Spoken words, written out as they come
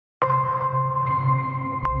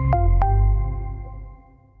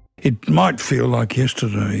It might feel like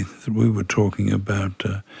yesterday that we were talking about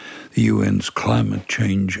the UN's Climate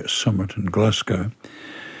Change Summit in Glasgow.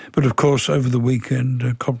 But of course, over the weekend,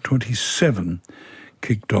 COP27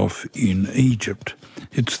 kicked off in Egypt.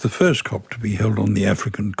 It's the first COP to be held on the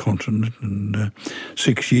African continent in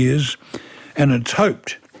 6 years, and it's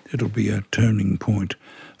hoped it'll be a turning point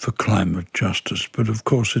for climate justice. But of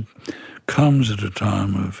course, it comes at a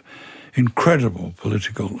time of incredible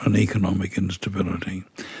political and economic instability,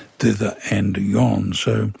 thither and yon.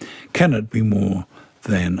 So can it be more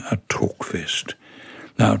than a talkfest?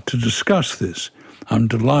 Now, to discuss this, I'm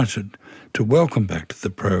delighted to welcome back to the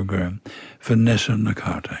program Vanessa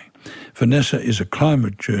Nakate. Vanessa is a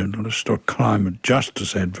climate journalist or climate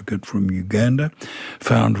justice advocate from Uganda,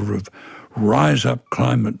 founder of Rise Up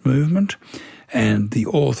Climate Movement, and the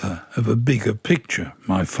author of A Bigger Picture,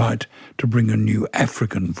 My Fight to Bring a New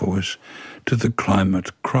African Voice to the Climate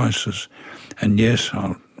Crisis. And yes,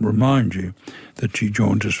 I'll remind you that she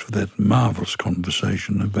joined us for that marvellous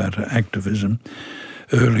conversation about her activism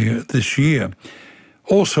earlier this year.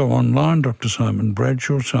 Also online, Dr. Simon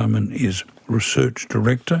Bradshaw. Simon is Research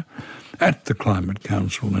Director at the Climate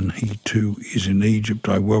Council, and he too is in Egypt.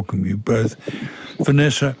 I welcome you both.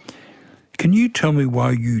 Vanessa, can you tell me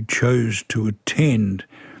why you chose to attend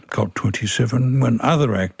COP27 when other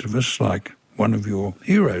activists, like one of your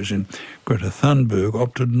heroes in Greta Thunberg,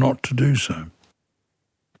 opted not to do so?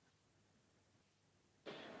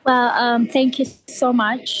 Well, thank you so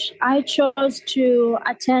much. I chose to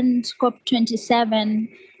attend COP27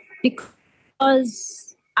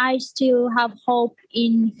 because I still have hope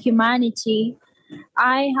in humanity.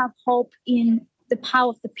 I have hope in the power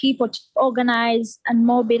of the people to organize and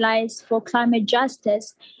mobilize for climate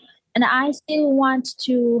justice. And I still want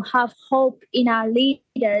to have hope in our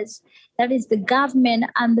leaders, that is the government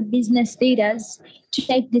and the business leaders, to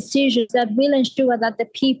take decisions that will ensure that the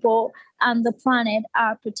people and the planet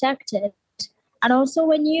are protected. And also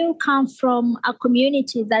when you come from a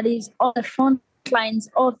community that is on the front lines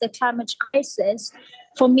of the climate crisis,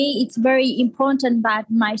 for me, it's very important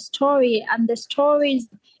that my story and the stories,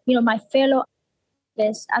 my fellow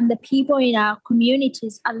activists and the people in our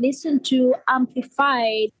communities are listened to,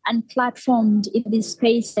 amplified, and platformed in these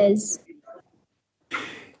spaces.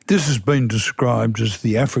 This has been described as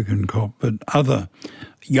the African COP, but other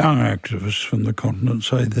young activists from the continent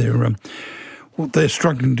say they're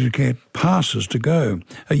struggling to get passes to go.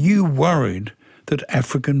 Are you worried that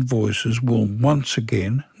African voices will once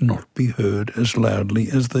again not be heard as loudly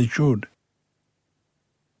as they should?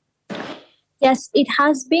 Yes, it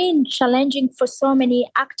has been challenging for so many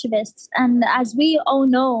activists. And as we all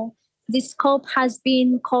know, this COP has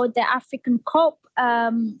been called the African COP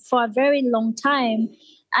for a very long time.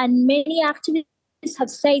 And many activists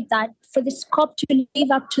have said that for this COP to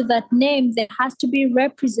live up to that name, there has to be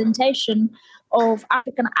representation of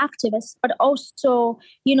African activists, but also,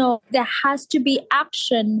 there has to be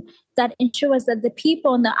action that ensures that the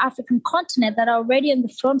people on the African continent that are already on the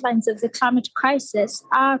front lines of the climate crisis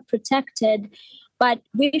are protected. But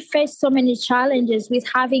we face so many challenges with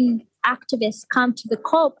having activists come to the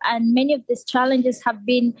COP, and many of these challenges have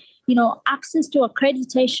been, access to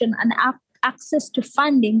accreditation and access to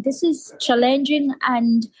funding. This is challenging,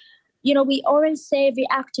 and we always say every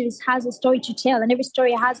activist has a story to tell, and every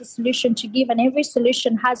story has a solution to give, and every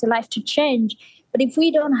solution has a life to change. But if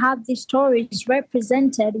we don't have these stories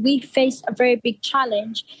represented, we face a very big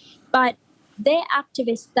challenge. But the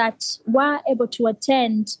activists that were able to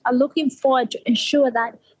attend are looking forward to ensure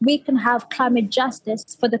that we can have climate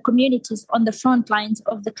justice for the communities on the front lines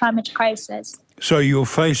of the climate crisis. So you're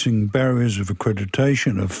facing barriers of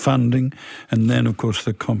accreditation, of funding, and then, of course,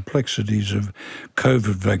 the complexities of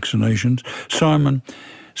COVID vaccinations. Simon,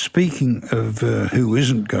 speaking of who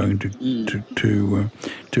isn't going to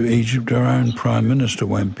Egypt, our own Prime Minister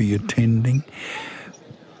won't be attending.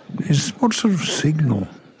 What sort of signal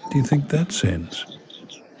do you think that sends?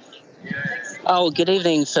 Oh, good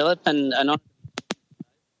evening, Philip, and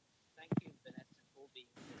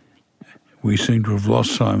we seem to have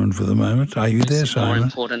lost Simon for the moment. Are you there, Simon? More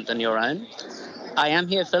important than your own. I am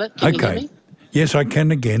here, Philip. Can you hear me? Yes, I can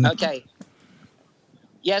again. Okay.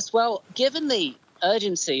 Yes, well, given the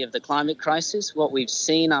urgency of the climate crisis, what we've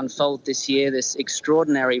seen unfold this year, this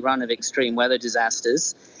extraordinary run of extreme weather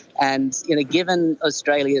disasters, and given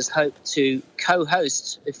Australia's hope to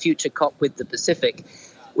co-host a future COP with the Pacific,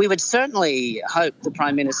 we would certainly hope the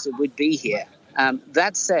Prime Minister would be here.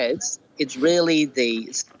 That said, it's really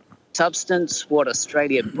the substance, what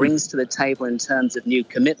Australia brings to the table in terms of new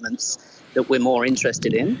commitments, that we're more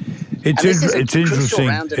interested in. It's interesting.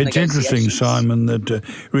 It's interesting, Simon, that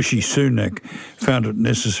Rishi Sunak found it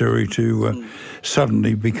necessary to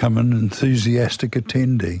suddenly become an enthusiastic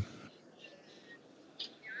attendee.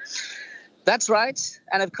 That's right,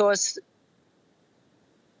 and of course,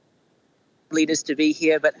 leaders to be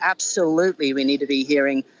here, but absolutely we need to be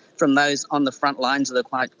hearing from those on the front lines of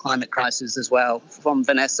the climate crisis as well, from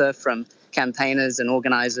Vanessa, from campaigners and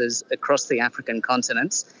organisers across the African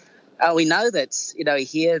continent. We know that,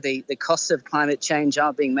 here the costs of climate change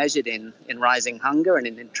are being measured in rising hunger and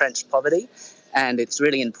in entrenched poverty. And it's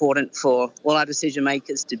really important for all our decision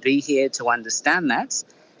makers to be here to understand that.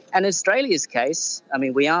 And in Australia's case,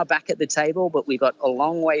 we are back at the table, but we've got a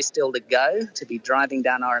long way still to go to be driving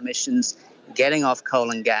down our emissions, getting off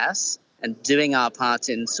coal and gas, and doing our part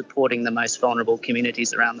in supporting the most vulnerable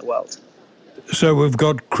communities around the world. So we've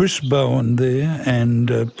got Chris Bowen there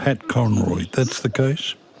and Pat Conroy. That's the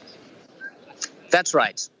case? That's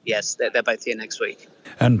right. Yes, they're both here next week.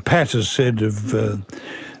 And Pat has said of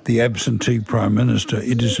the absentee Prime Minister,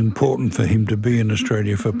 it is important for him to be in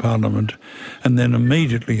Australia for Parliament, and then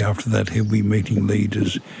immediately after that he'll be meeting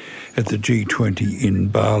leaders at the G20 in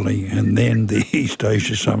Bali, and then the East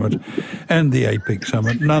Asia Summit and the APEC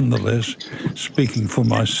Summit. Nonetheless, speaking for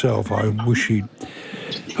myself, I wish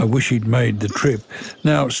he'd made the trip.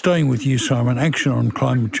 Now, staying with you, Simon, action on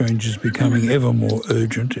climate change is becoming ever more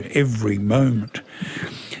urgent every moment.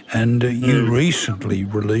 And you recently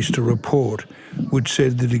released a report which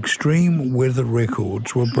said that extreme weather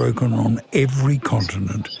records were broken on every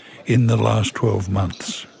continent in the last 12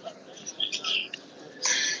 months.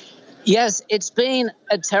 Yes, it's been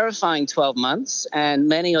a terrifying 12 months, and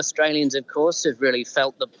many Australians, of course, have really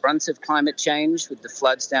felt the brunt of climate change with the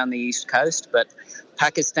floods down the east coast. But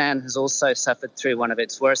Pakistan has also suffered through one of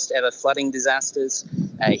its worst ever flooding disasters.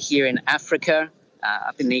 Here in Africa,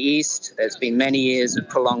 up in the east, there's been many years of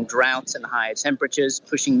prolonged drought and higher temperatures,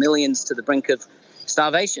 pushing millions to the brink of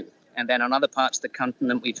starvation. And then on other parts of the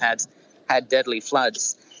continent, we've had deadly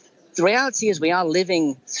floods. The reality is we are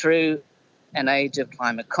living through an age of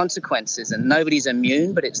climate consequences, and nobody's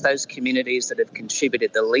immune, but it's those communities that have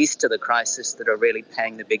contributed the least to the crisis that are really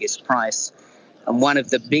paying the biggest price. And one of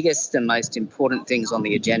the biggest and most important things on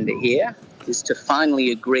the agenda here is to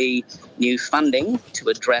finally agree new funding to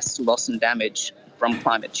address loss and damage from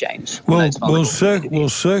climate change. Well, we'll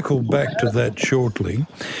circle back to that shortly.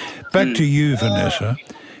 Back to you, Vanessa.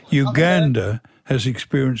 Uganda has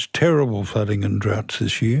experienced terrible flooding and droughts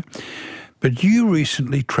this year. But you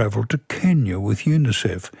recently travelled to Kenya with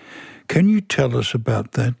UNICEF. Can you tell us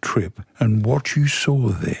about that trip and what you saw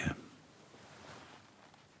there?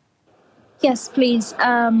 Yes, please.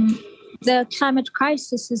 The climate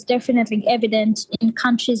crisis is definitely evident in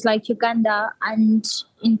countries like Uganda and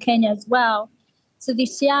in Kenya as well. So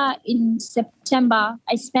this year in September,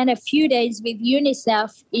 I spent a few days with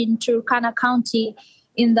UNICEF in Turkana County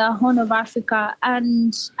in the Horn of Africa,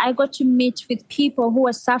 and I got to meet with people who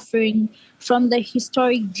are suffering from the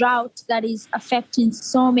historic drought that is affecting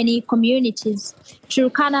so many communities.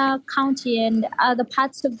 Turkana County and other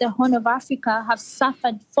parts of the Horn of Africa have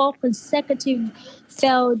suffered 4 consecutive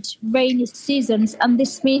failed rainy seasons, and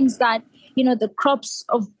this means that, the crops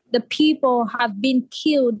of the people have been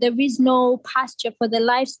killed. There is no pasture for the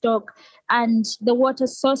livestock, and the water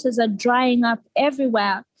sources are drying up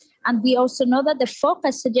everywhere. And we also know that the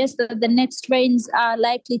forecast suggests that the next rains are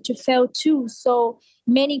likely to fail too. So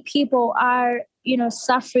many people are,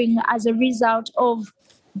 suffering as a result of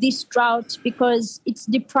this drought because it's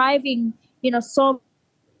depriving, so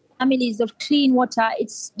families of clean water.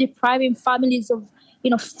 It's depriving families of,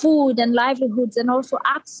 food and livelihoods and also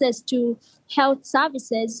access to health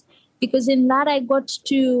services. Because in that I got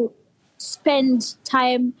to spend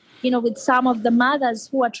time, with some of the mothers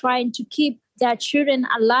who are trying to keep their children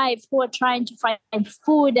alive, who are trying to find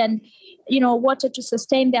food and, water to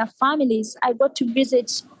sustain their families. I got to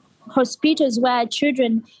visit hospitals where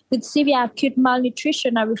children with severe acute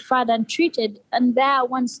malnutrition are referred and treated. And there,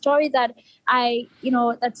 one story that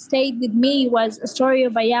that stayed with me was a story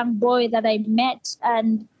of a young boy that I met,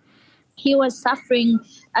 and he was suffering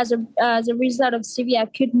as a result of severe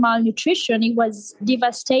acute malnutrition. It was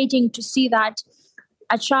devastating to see that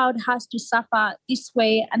a child has to suffer this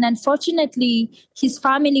way. And unfortunately, his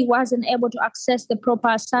family wasn't able to access the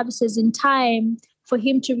proper services in time for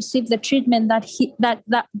him to receive the treatment that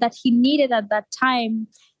he needed at that time.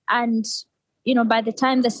 And, by the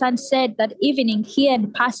time the sun set that evening, he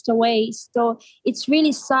had passed away. So it's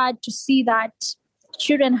really sad to see that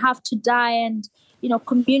children have to die and,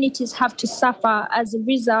 communities have to suffer as a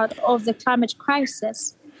result of the climate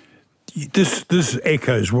crisis. This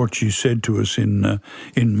echoes what you said to us in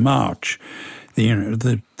March.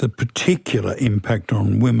 the particular impact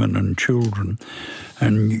on women and children.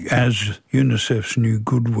 And as UNICEF's new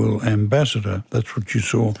Goodwill Ambassador, that's what you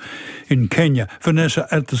saw in Kenya. Vanessa,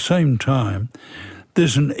 at the same time,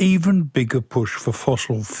 there's an even bigger push for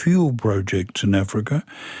fossil fuel projects in Africa,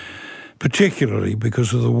 particularly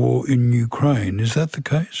because of the war in Ukraine. Is that the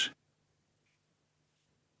case?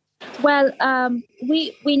 Well,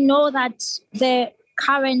 we know that the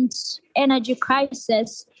current energy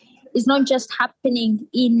crisis is not just happening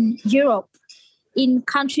in Europe. In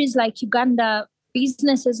countries like Uganda,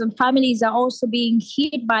 businesses and families are also being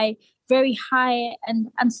hit by very high and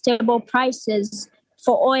unstable prices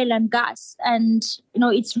for oil and gas. And,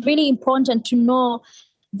 it's really important to know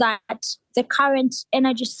that the current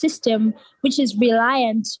energy system, which is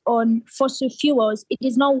reliant on fossil fuels, it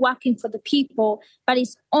is not working for the people, but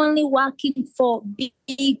it's only working for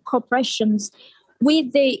big corporations.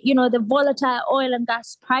 With the volatile oil and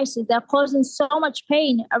gas prices, they're causing so much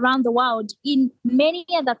pain around the world in many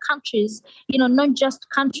other countries, not just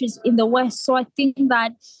countries in the West. So I think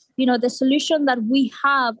that, the solution that we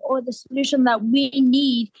have, or the solution that we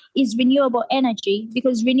need, is renewable energy,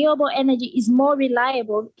 because renewable energy is more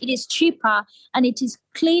reliable, it is cheaper, and it is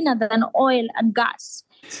cleaner than oil and gas.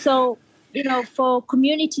 So, for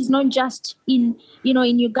communities not just in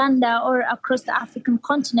Uganda or across the African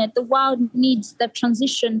continent, the world needs the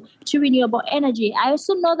transition to renewable energy. I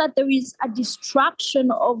also know that there is a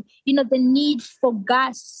distraction of, the need for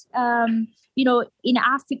gas, in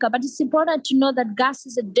Africa. But it's important to know that gas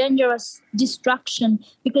is a dangerous distraction,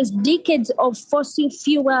 because decades of fossil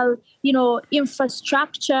fuel,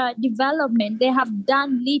 infrastructure development, they have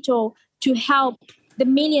done little to help the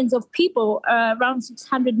millions of people, around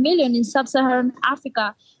 600 million in sub-Saharan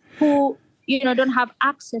Africa, who, don't have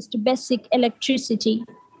access to basic electricity.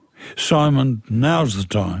 Simon, now's the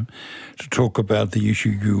time to talk about the issue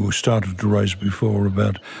you started to raise before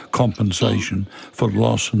about compensation for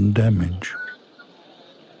loss and damage.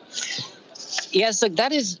 Yes, look,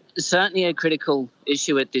 that is certainly a critical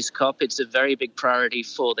issue at this COP. It's a very big priority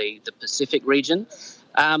for the Pacific region.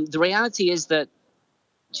 The reality is that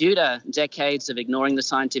due to decades of ignoring the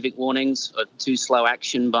scientific warnings of too slow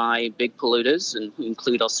action by big polluters, and we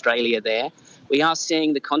include Australia there, we are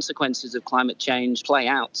seeing the consequences of climate change play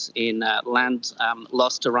out in land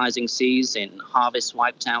lost to rising seas, in harvests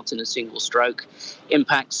wiped out in a single stroke,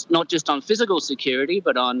 impacts not just on physical security,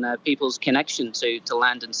 but on people's connection to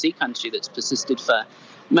land and sea country that's persisted for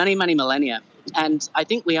many, many millennia. And I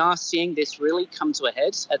think we are seeing this really come to a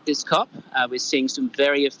head at this COP. We're seeing some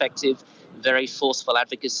very effective, very forceful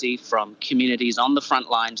advocacy from communities on the front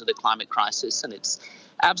lines of the climate crisis, and it's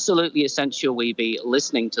absolutely essential we be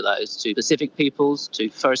listening to those, to Pacific peoples, to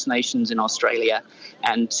First Nations in Australia,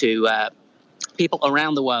 and to people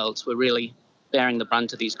around the world who are really bearing the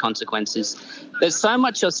brunt of these consequences. There's so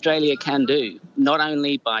much Australia can do, not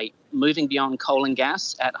only by moving beyond coal and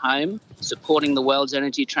gas at home, supporting the world's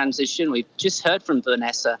energy transition. We've just heard from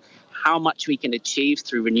Vanessa how much we can achieve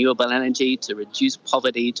through renewable energy to reduce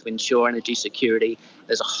poverty, to ensure energy security.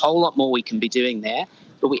 There's a whole lot more we can be doing there.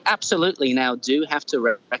 But we absolutely now do have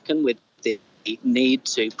to reckon with the need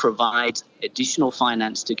to provide additional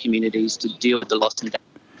finance to communities to deal with the loss and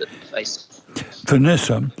damage that they face.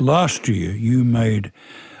 Vanessa, last year you made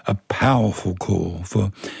a powerful call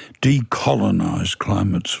for decolonised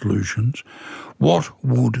climate solutions. What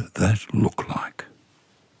would that look like?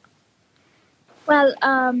 Well,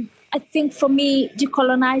 I think for me,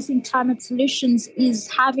 decolonising climate solutions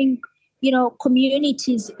is having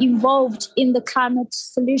communities involved in the climate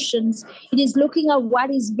solutions. It is looking at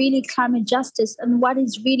what is really climate justice and what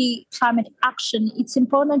is really climate action. It's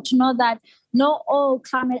important to know that not all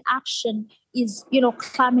climate action is,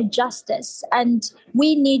 climate justice, and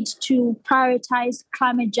we need to prioritize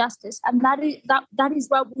climate justice, and that is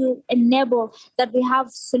what will enable that we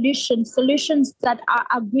have solutions that are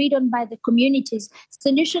agreed on by the communities,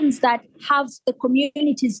 solutions that have the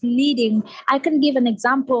communities leading. I can give an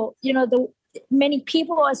example. Many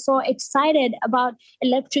people are so excited about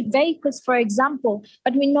electric vehicles, for example,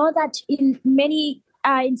 but we know that in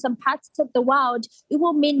some parts of the world, it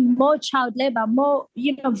will mean more child labor, more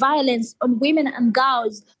violence on women and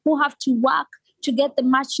girls who have to work to get the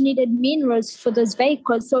much needed minerals for those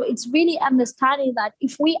vehicles. So it's really understanding that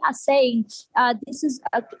if we are saying this is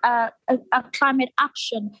a climate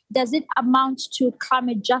action, does it amount to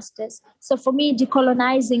climate justice? So for me,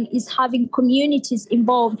 decolonizing is having communities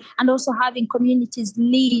involved and also having communities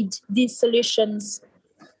lead these solutions.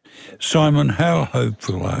 Simon, how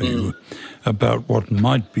hopeful are you about what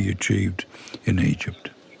might be achieved in Egypt?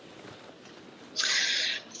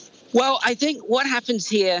 Well, I think what happens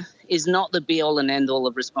here is not the be-all and end-all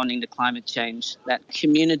of responding to climate change. That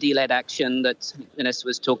community-led action that Vanessa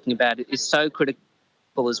was talking about is so critical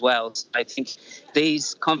as well. So I think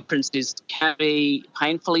these conferences can be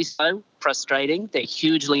painfully so, frustrating. They're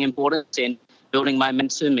hugely important in building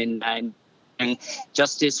momentum, in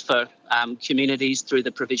justice for communities through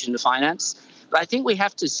the provision of finance. But I think we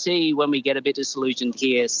have to see, when we get a bit disillusioned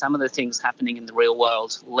here, some of the things happening in the real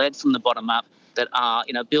world, led from the bottom up, that are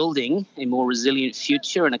building a more resilient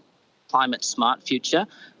future and a climate-smart future.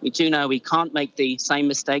 We do know we can't make the same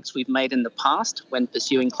mistakes we've made in the past when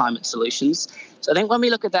pursuing climate solutions. So I think when we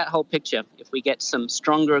look at that whole picture, if we get some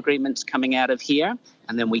stronger agreements coming out of here,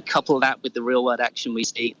 and then we couple that with the real-world action we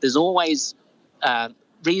see, there's always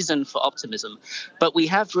reason for optimism. But we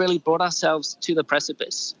have really brought ourselves to the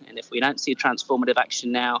precipice. And if we don't see transformative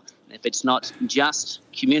action now, if it's not just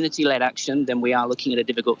community-led action, then we are looking at a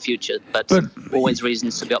difficult future. But always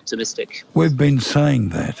reasons to be optimistic. We've been saying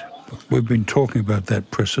that. We've been talking about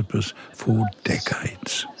that precipice for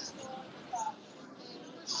decades.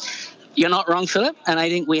 You're not wrong, Philip. And I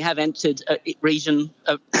think we have entered an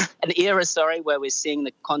era, where we're seeing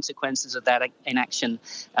the consequences of that inaction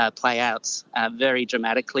play out very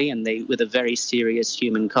dramatically and with a very serious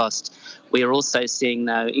human cost. We are also seeing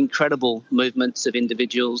now incredible movements of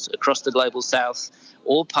individuals across the global south,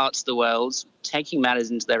 all parts of the world, taking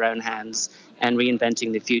matters into their own hands and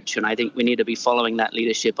reinventing the future. And I think we need to be following that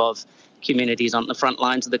leadership of communities on the front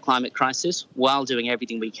lines of the climate crisis while doing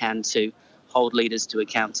everything we can to hold leaders to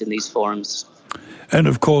account in these forums. And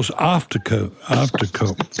of course, after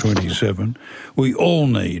COP27, we all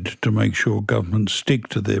need to make sure governments stick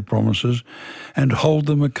to their promises and hold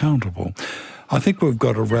them accountable. I think we've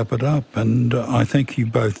got to wrap it up, and I thank you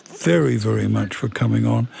both very, very much for coming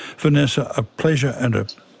on. Vanessa, a pleasure and a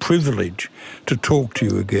privilege to talk to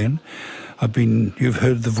you again. You've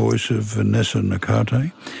heard the voice of Vanessa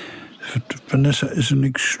Nakate. Vanessa is an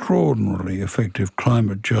extraordinarily effective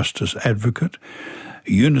climate justice advocate,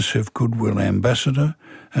 UNICEF Goodwill Ambassador,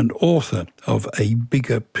 and author of A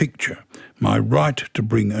Bigger Picture, My Right to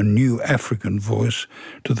Bring a New African Voice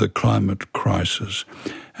to the Climate Crisis.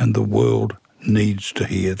 And the world needs to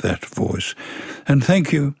hear that voice. And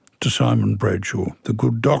thank you to Simon Bradshaw. The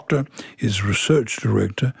good doctor is Research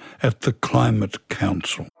Director at the Climate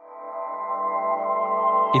Council.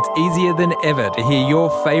 It's easier than ever to hear your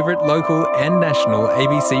favourite local and national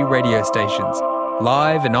ABC radio stations,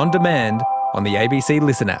 live and on demand on the ABC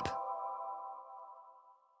Listen app.